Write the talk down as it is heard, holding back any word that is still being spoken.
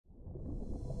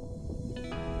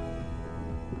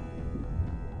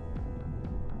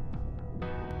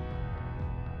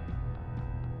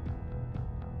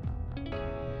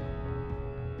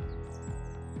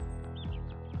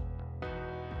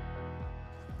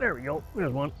There we go.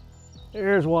 There's one.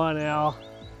 There's one, Al.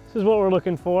 This is what we're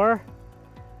looking for.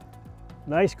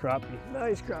 Nice crappie.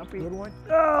 Nice crappie. Good one.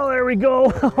 Oh, there we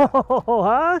go. Oh,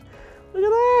 huh? Look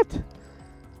at that.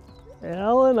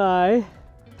 Al and I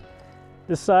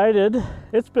decided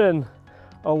it's been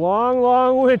a long,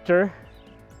 long winter,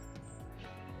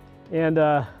 and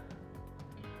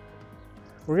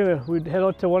we'd head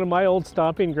out to one of my old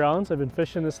stomping grounds. I've been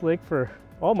fishing this lake for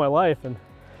all my life, and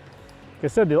like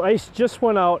I said, the ice just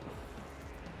went out,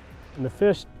 and the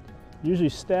fish usually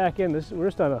stack in. We're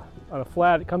just on a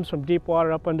flat. It comes from deep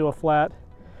water up onto a flat,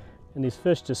 and these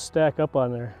fish just stack up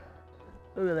on there.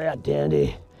 Look at that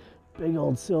dandy, big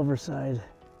old silver side.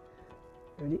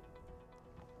 Ready?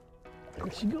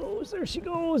 There she goes, there she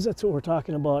goes. That's what we're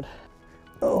talking about.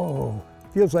 Oh,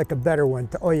 feels like a better one.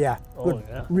 Oh yeah, good. Oh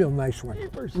yeah. Real nice one,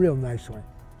 real nice one.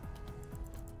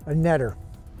 A netter.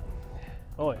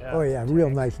 Oh yeah. Oh yeah,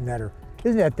 real nice netter.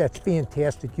 Isn't that's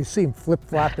fantastic? You see them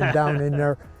flip-flopping down in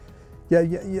there. Yeah,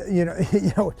 you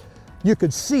know, you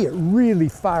could see it really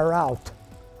far out.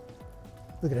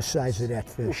 Look at the size of that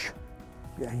fish.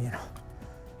 Yeah,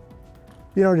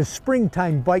 you know, the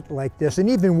springtime bite like this, and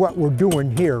even what we're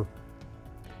doing here,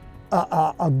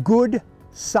 a good,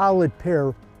 solid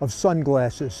pair of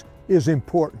sunglasses is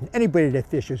important. Anybody that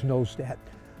fishes knows that.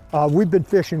 We've been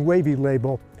fishing Wavy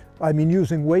Label. I mean,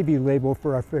 using Wavy Label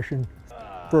for our fishing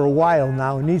for a while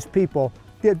now, and these people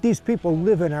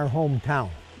live in our hometown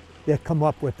that come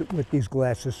up with these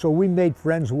glasses. So we made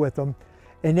friends with them,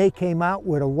 and they came out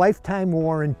with a lifetime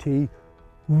warranty,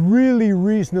 really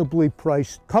reasonably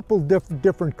priced, couple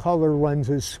different color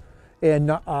lenses. And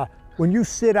when you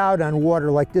sit out on water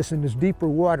like this, in this deeper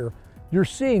water, you're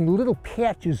seeing little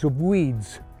patches of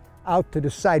weeds out to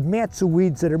the side, mats of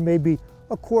weeds that are maybe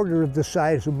a quarter of the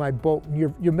size of my boat.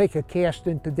 And you make a cast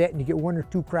into that, and you get 1 or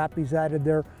 2 crappies out of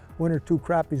there, 1 or 2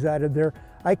 crappies out of there.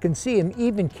 I can see them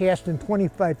even casting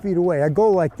 25 feet away. I go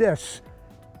like this,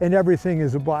 and everything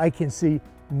is above. I can see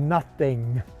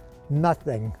nothing,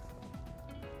 nothing.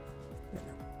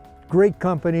 Great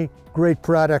company, great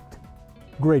product,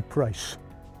 great price.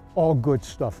 All good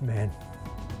stuff, man.